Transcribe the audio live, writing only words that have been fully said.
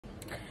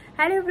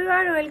Hello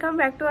everyone, welcome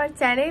back to our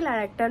channel. আর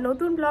একটা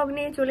নতুন blog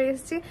নিয়ে চলে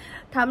এসেছি।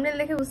 থাম্বনেল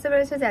দেখে বুঝতে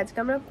পেরেছে যে আজকে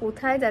আমরা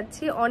কোথায়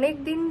যাচ্ছি। অনেক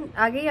দিন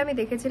আগেই আমি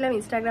দেখেছিলাম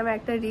ইনস্টাগ্রামে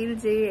একটা রিল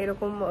যে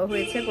এরকম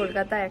হয়েছে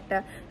কলকাতায় একটা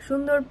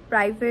সুন্দর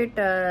প্রাইভেট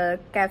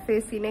ক্যাফে,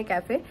 সিনে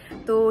ক্যাফে।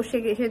 তো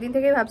সেদিন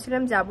থেকে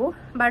ভাবছিলাম যাব,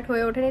 বাট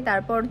হয়ে ওঠেনি।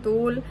 তারপর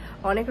দোল,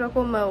 অনেক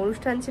রকম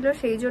অনুষ্ঠান ছিল,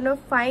 সেই জন্য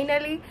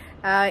ফাইনালি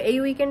এই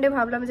উইকেন্ডে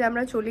ভাবলাম যে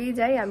আমরা চলেই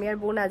যাই। আমি আর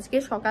বোন আজকে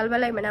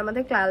সকালবেলায়, মানে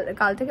আমাদের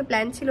কাল থেকে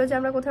প্ল্যান ছিল যে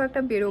আমরা কোথাও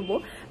একটা বেরোবো,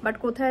 বাট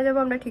কোথায় যাবো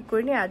আমরা ঠিক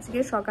করিনি। আজকে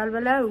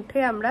সকালবেলা উঠে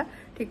আমরা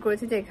ঠিক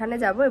করেছি যে এখানে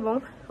যাব, এবং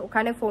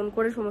ওখানে ফোন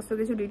করে সমস্ত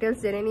কিছু ডিটেলস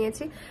জেনে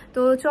নিয়েছি।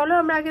 তো চলো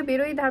আমরা আগে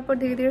বেরোই, তারপর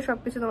ধীরে ধীরে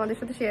সবকিছু তোমাদের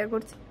সাথে শেয়ার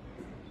করছি।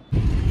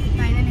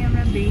 ফাইনালি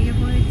আমরা বেরিয়ে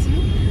পড়েছি।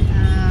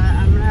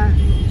 আমরা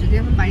যদি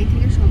এখন বাড়ি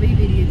থেকে সবেই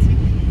বেরিয়েছি,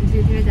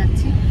 ধীরে ধীরে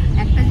যাচ্ছি।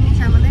 একটা জিনিস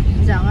আমাদের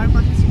যাওয়ার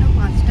কথা ছিল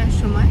 5টার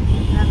সময়,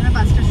 আমরা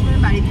 5টার সময়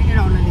বাড়ি থেকে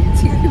রওনা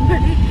দিয়েছি।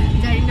 মানে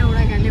জানি না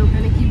ওরা গেলে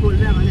ওখানে কি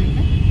বলবে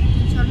আমাদেরকে।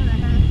 চলো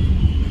দেখা যাক।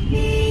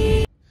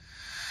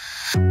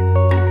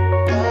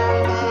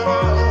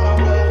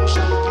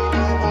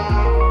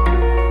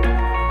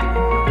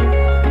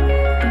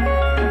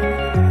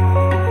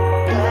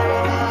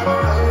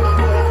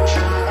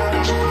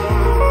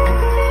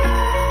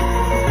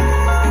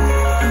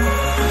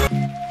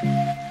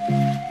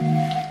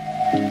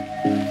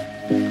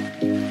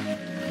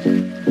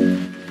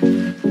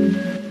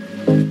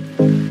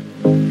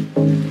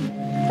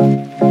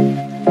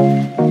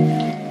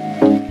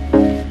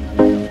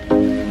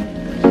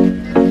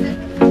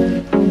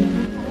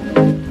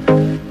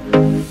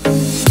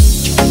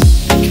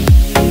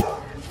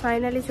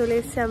 ফাইনালি চলে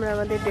এসেছি আমরা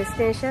আমাদের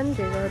ডেস্টিনেশন,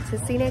 যেটা হচ্ছে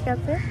সিনে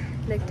ক্যাফে।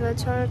 দেখতে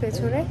পাচ্ছ আমার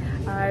পেছনে।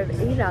 আর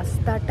এই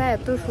রাস্তাটা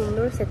এত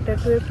সুন্দর, সেক্টর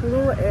 2 এর পুরো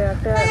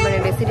একটা মানে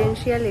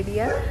রেসিডেন্সিয়াল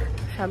এরিয়া।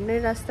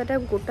 সামনের রাস্তাটা,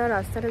 গোটা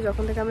রাস্তাটা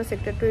যখন থেকে আমরা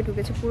সেক্টর 2 এ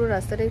ঢুকেছি, পুরো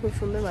রাস্তাটাই খুব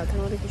সুন্দর। মাথার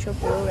মধ্যে কী সব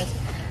পড়েও গেছে।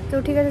 তো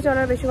ঠিক আছে,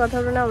 চলার বেশি কথা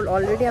হলো না।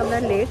 অলরেডি আমরা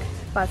লেট,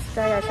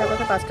 5টায় আসার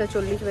কথা, 5টা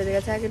 40 বেজে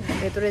গেছে। আগে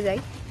ভেতরে যাই।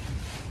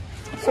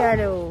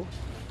 চলো।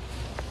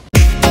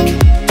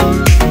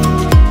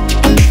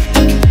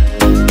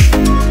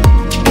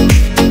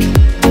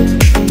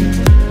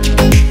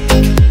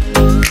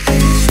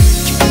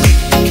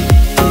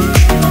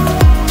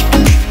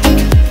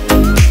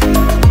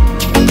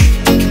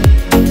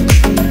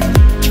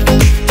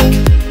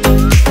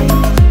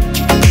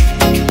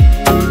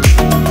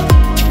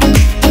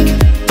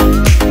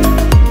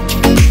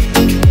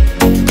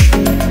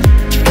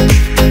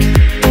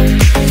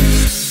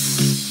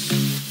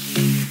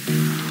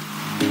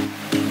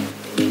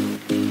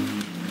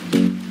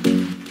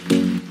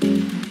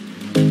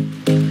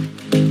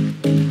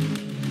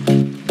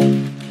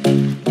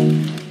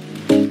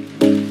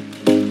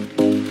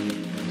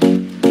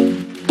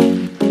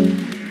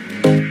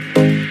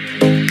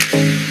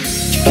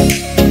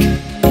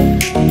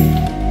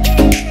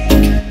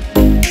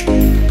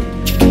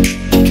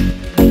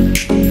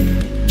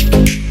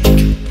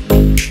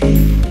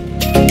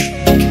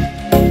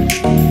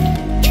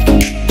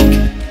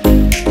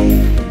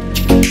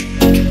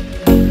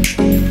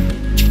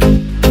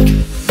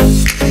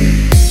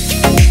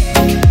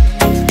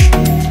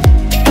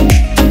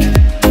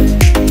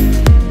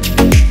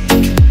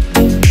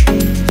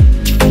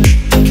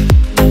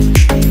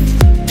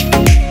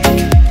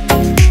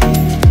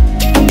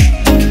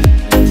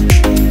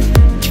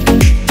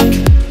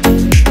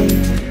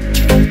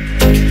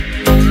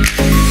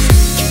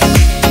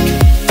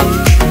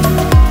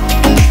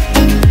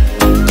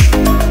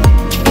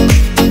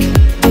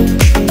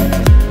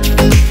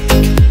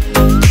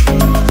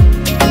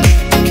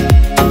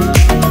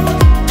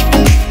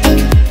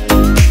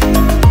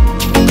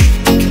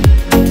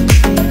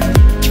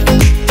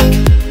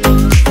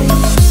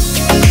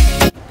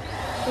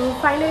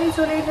 ফাইনালি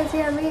চলে এসেছি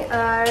আমি।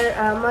 আর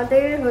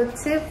আমাদের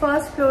হচ্ছে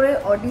ফার্স্ট ফ্লোরে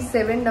অডি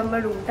 7 নাম্বার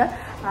রুমটা।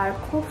 আর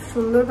খুব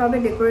সুন্দরভাবে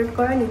ডেকোরেট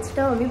করা।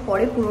 নিচটাও আমি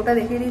পরে পুরোটা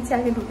দেখিয়ে দিচ্ছি,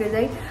 আগে ঢুকে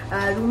যাই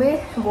রুমে।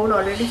 বোন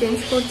অলরেডি চেঞ্জ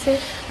করছে,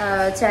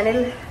 চ্যানেল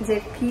যে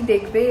কি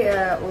দেখবে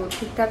ও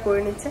ঠিকঠাক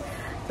করে নিচ্ছে।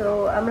 তো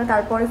আমরা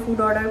তারপরে ফুড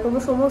অর্ডার করবো,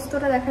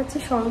 সমস্তটা দেখাচ্ছি,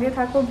 সঙ্গে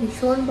থাকো।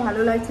 ভীষণ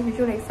ভালো লাগছে,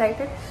 ভীষণ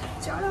এক্সাইটেড।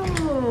 চলো।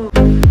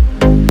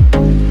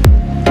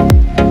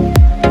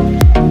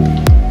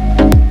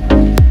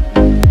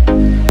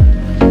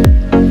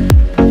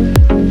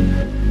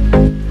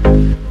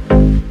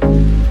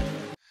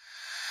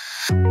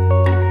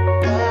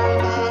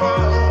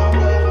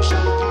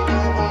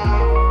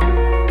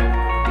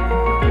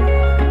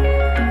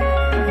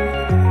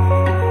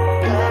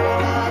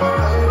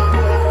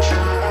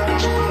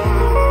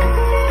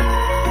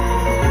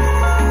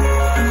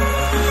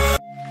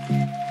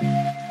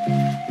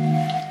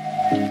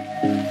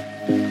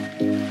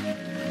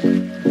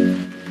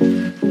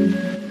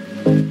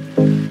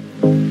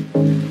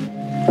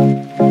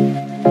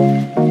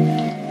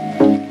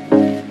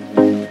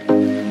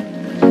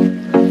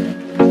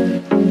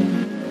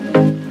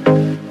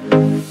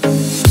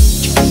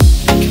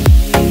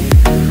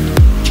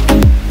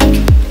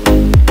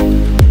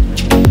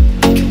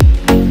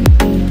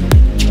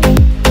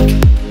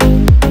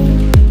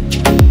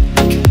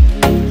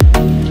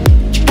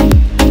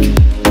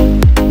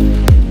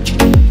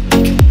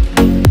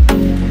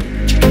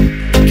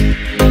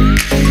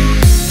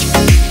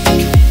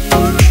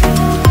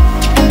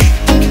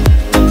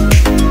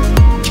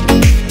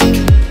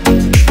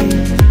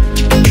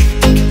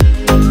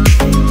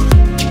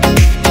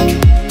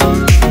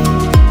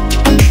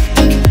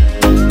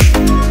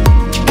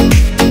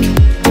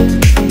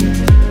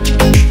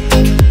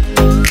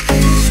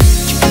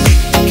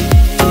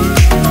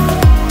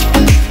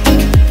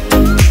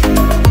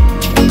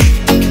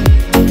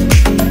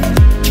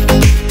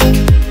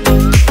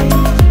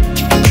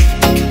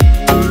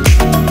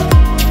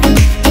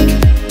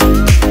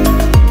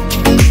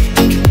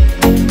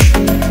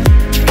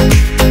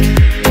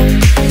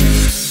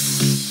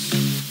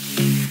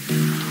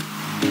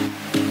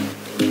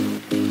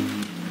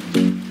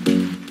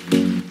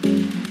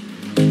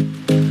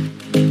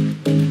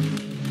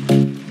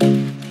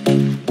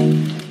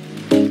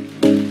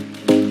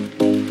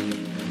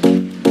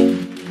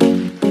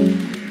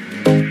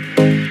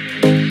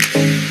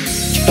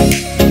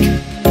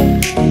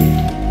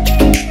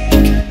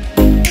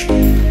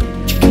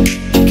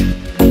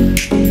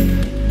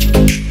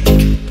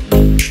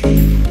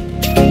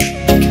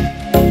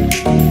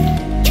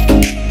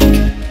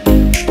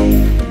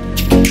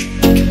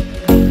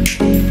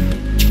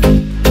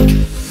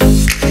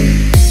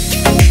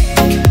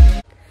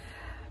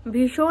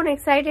 ভীষণ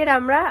এক্সাইটেড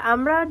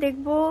আমরা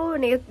দেখবো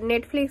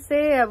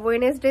নেটফ্লিক্সে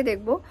ওয়েডনেসডে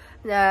দেখবো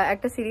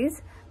একটা সিরিজ।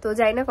 তো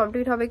জানি না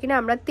কমপ্লিট হবে কিনা।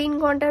 আমরা 3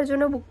 ঘন্টার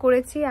জন্য বুক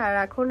করেছি। আর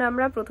এখন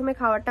আমরা প্রথমে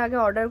খাবারটা আগে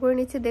অর্ডার করে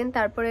নিচ্ছি, দেন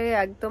তারপরে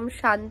একদম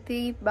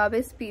শান্তিভাবে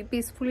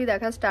পিসফুলি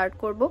দেখা স্টার্ট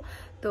করব।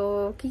 তো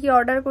কি কি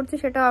অর্ডার করছি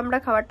সেটাও আমরা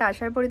খাবারটা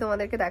আসার পরই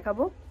তোমাদেরকে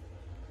দেখাবো।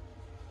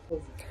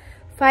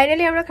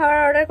 ফাইনালি আমরা খাবার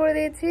অর্ডার করে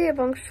দিয়েছি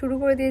এবং শুরু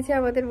করে দিয়েছি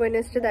আমাদের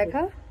ওয়েডনেসডে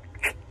দেখা।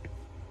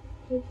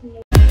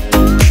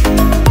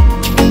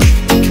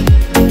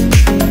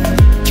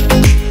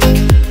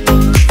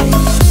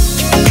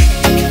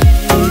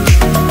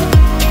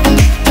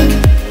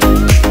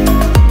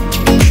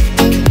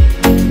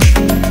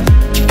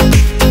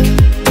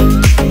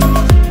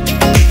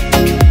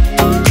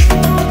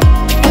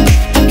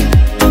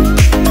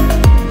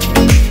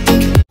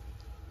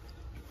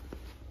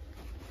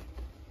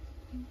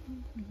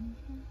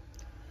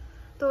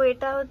 তো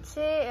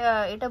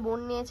এটা বোন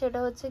নিয়েছে,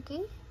 এটা হচ্ছে কি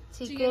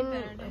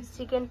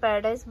চিকেন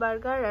প্যারাডাইস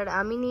বার্গার, আর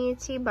আমি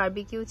নিয়েছি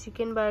বারবিকিউ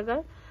চিকেন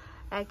বার্গার।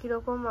 একই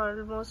রকম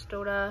অলমোস্ট,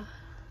 ওরা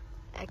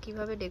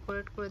একইভাবে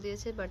ডেকোরেট করে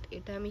দিয়েছে, বাট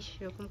এটা আমি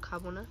সেরকম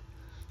খাবো না।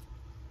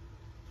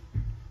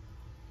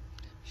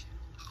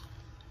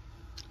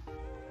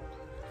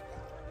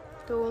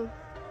 তো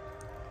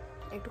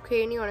একটু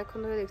খেয়ে নিই, অনেকক্ষণ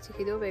ধরে দেখছি,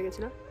 খিদেও পেয়ে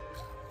গেছিল।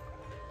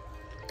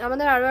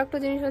 আমাদের আরো একটা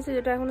জিনিস আছে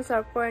যেটা এখনো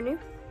সার্ভ করেনি,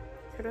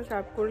 সেটা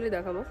সার্ভ করলে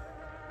দেখাবো।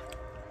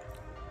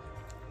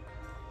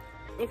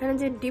 এখানে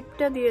যে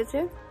ডিপটা দিয়েছে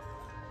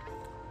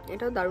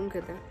এটাও দারুণ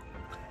খেতে।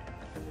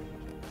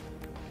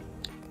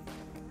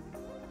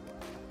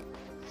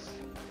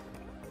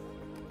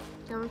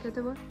 কেমন খেতে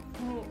বল?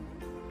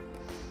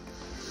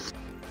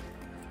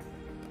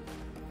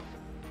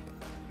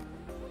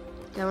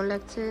 কেমন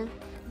লাগছে?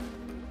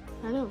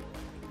 হ্যালো,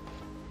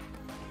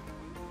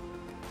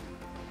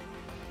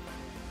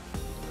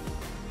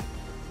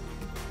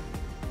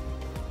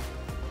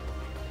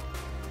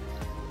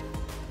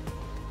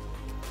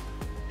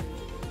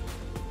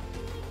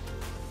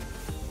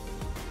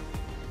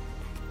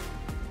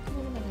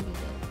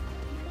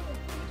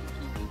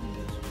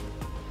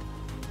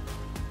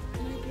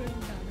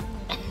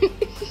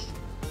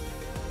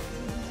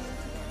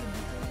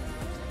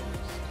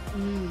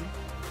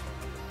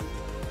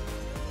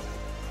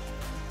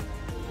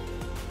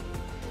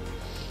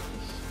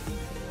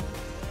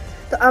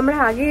 তো আমরা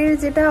আগে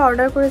যেটা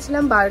অর্ডার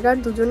করেছিলাম বার্গার,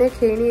 দুজনে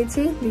খেয়ে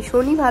নিয়েছি,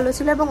 ভীষণই ভালো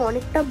ছিল এবং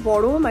অনেকটা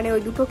বড়, মানে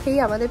ওই দুটো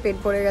খেয়েই আমাদের পেট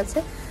ভরে গেছে।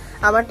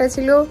 আমারটা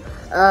ছিল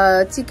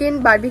চিকেন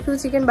বারবিকিউ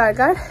চিকেন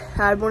বার্গার,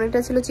 আর বোনেরটা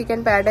ছিল চিকেন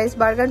প্যারাডাইস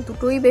বার্গার।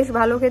 দুটোই বেশ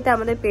ভালো খেতে,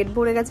 আমাদের পেট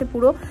ভরে গেছে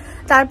পুরো।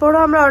 তারপরও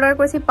আমরা অর্ডার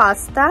করেছি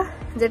পাস্তা,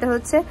 যেটা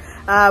হচ্ছে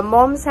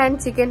moms and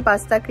chicken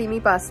pasta, creamy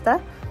pasta.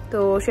 তো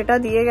সেটা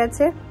দিয়ে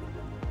গেছে।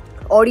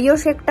 অরিও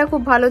শেকটা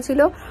খুব ভালো ছিল।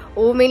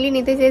 ও মেনলি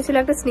নিতে চেয়েছিল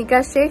একটা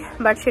স্নিকার শেক,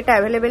 বাট সেটা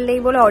অ্যাভেলেবেল নেই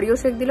বলে অরিও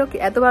শেক দিল।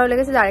 এত ভালো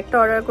লেগেছে যে আরেকটা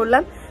অর্ডার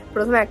করলাম।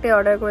 প্রথমে একটাই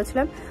অর্ডার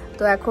করেছিলাম।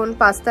 তো এখন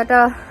পাস্তাটা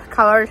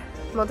খাওয়ার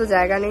মতো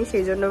জায়গা নেই,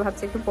 সেই জন্য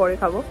ভাবছি একটু পরে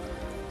খাবো।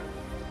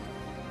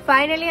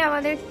 ফাইনালি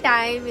আমাদের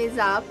টাইম ইজ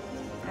আপ,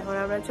 এখন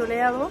আমরা চলে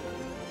যাবো।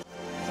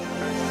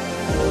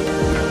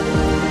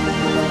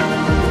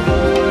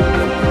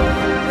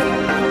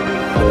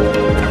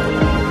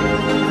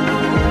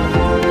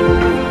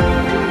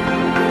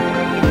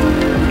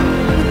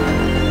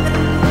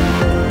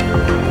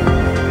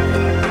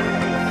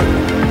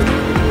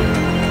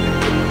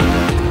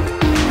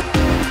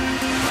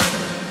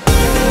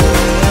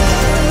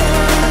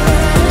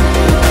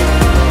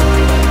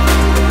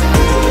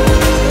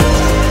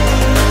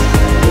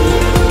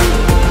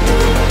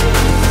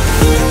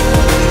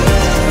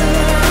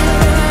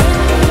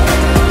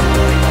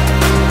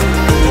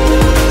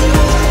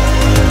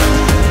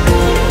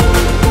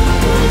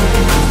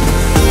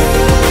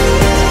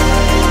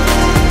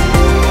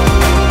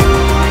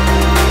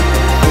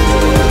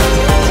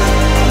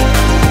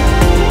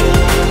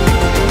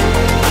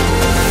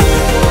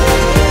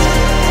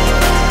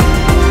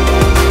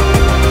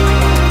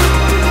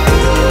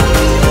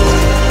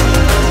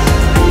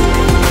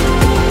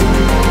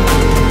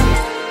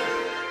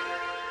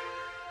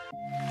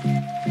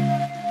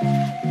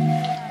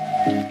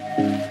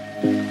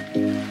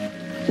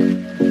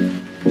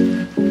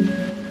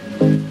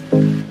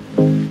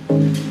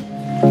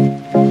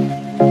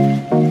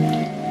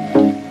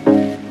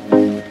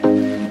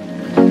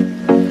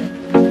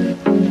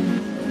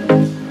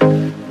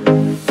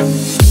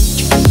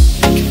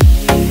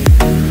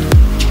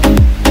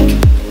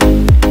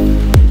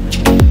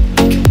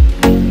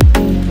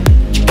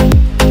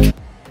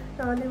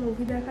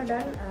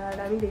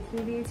 আমি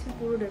দেখিয়ে দিয়েছি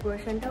পুরো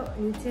ডেকোরেশনটা।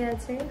 নিচে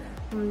আছে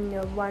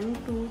 1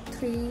 2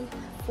 3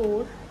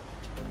 4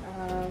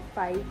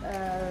 5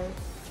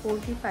 4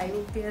 কি 5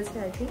 অব্দি আছে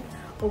আর কি।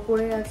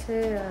 ওপরে আছে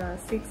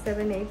 6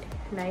 7 8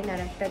 9 আর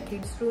একটা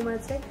কিডস রুম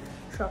আছে।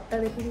 সবটা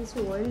দেখিয়ে দিয়েছি,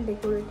 ওয়েল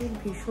ডেকোরেটেড,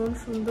 ভীষণ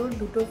সুন্দর,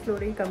 দুটো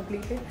ফ্লোরেই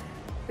কমপ্লিটেড।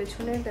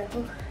 পেছনে দেখো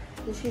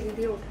সিঁড়ি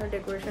দিয়ে ওঠার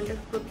ডেকোরেশনটা,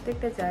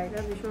 প্রত্যেকটা জায়গা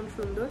ভীষণ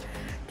সুন্দর,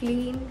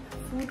 clean,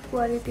 food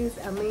quality is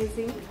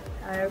amazing.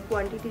 R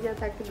quantity যা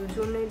থাকে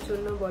দুজনের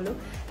জন্য বলো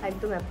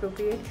একদম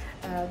অ্যাপ্রোপ্রিয়েট,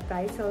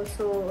 প্রাইস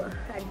অলসো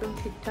একদম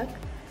ঠিকঠাক।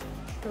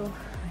 তো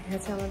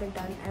হচ্ছে আমাদের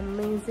ডান,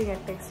 অ্যামেজিং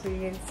একটা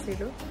এক্সপিরিয়েন্স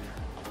ছিল।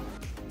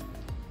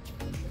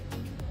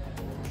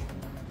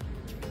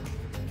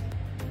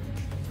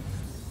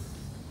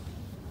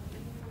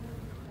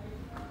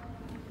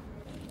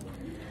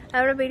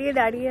 আমরা বেরিয়ে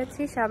দাঁড়িয়ে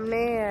আছি সামনে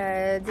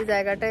যে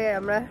জায়গাটায়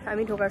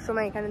আমি ঢোকার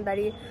সময় এখানে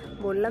দাঁড়িয়ে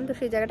বললাম, তো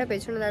সেই জায়গাটা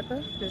পেছনে দেখো,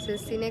 দিস ইজ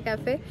সিনে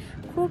ক্যাফে।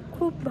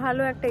 খুব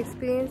ভালো একটা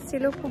এক্সপিরিয়েন্স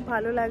ছিল, খুব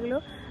ভালো লাগলো।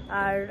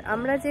 আর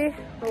আমরা যে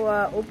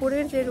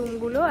ওপরের যে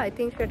রুমগুলো, আই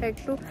থিঙ্ক সেটা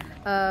একটু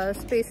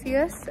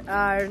স্পেসিয়াস,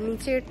 আর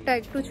নিচেরটা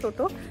একটু ছোট।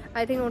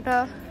 আই থিঙ্ক ওটা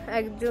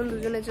একজন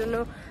দুজনের জন্য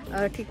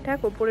ঠিকঠাক,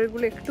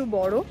 ওপরেরগুলো একটু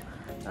বড়।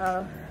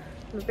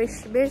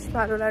 বেশ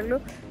ভালো লাগলো,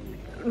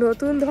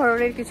 নতুন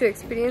ধরনের কিছু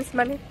এক্সপিরিয়েন্স।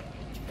 মানে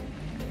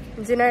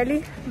জেনারেলি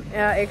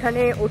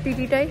এখানে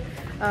ওটিটিটাই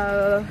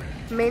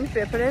মেন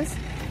প্রেফারেন্স।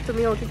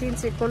 তুমি ওটিটির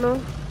যে কোনো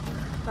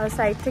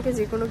সাইট থেকে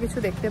যে কোনো কিছু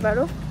দেখতে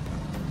পারো।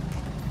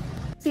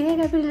 সিনে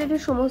ক্যাফে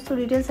রিলেটেড সমস্ত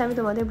ডিটেলস আমি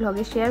তোমাদের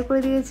ব্লগে শেয়ার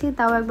করে দিয়েছি।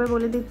 তাও একবার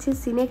বলে দিচ্ছি,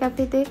 সিনে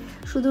ক্যাফেতে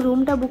শুধু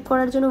রুমটা বুক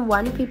করার জন্য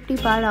 150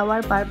 per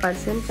hour per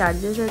person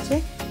charges আছে।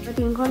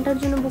 3 ঘন্টার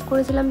জন্য বুক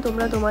করেছিলাম।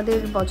 তোমরা তোমাদের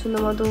পছন্দ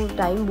মতো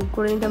টাইম বুক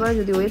করে নিতে পারো।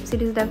 যদি ওয়েব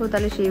সিরিজ দেখো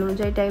তাহলে সেই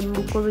অনুযায়ী টাইম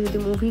বুক করবে, যদি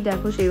মুভি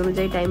দেখো সেই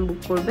অনুযায়ী টাইম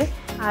বুক করবে।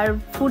 আর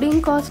ফুডিং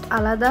কস্ট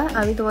আলাদা।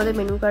 আমি তোমাদের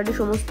মেনু কার্ডে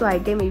সমস্ত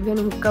আইটেম, ইভেন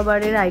হুক্কা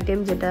বারের আইটেম,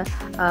 যেটা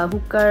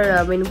হুক্কার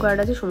মেনু কার্ড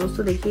আছে, সমস্ত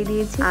দেখিয়ে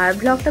দিয়েছি। আর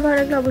ব্লগটা ভালো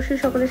লাগলে অবশ্যই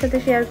সকলের সাথে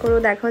শেয়ার করো।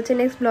 দেখা হচ্ছে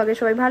নেক্সট ব্লগে।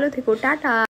 সবাই ভালো থেকো, টাটা।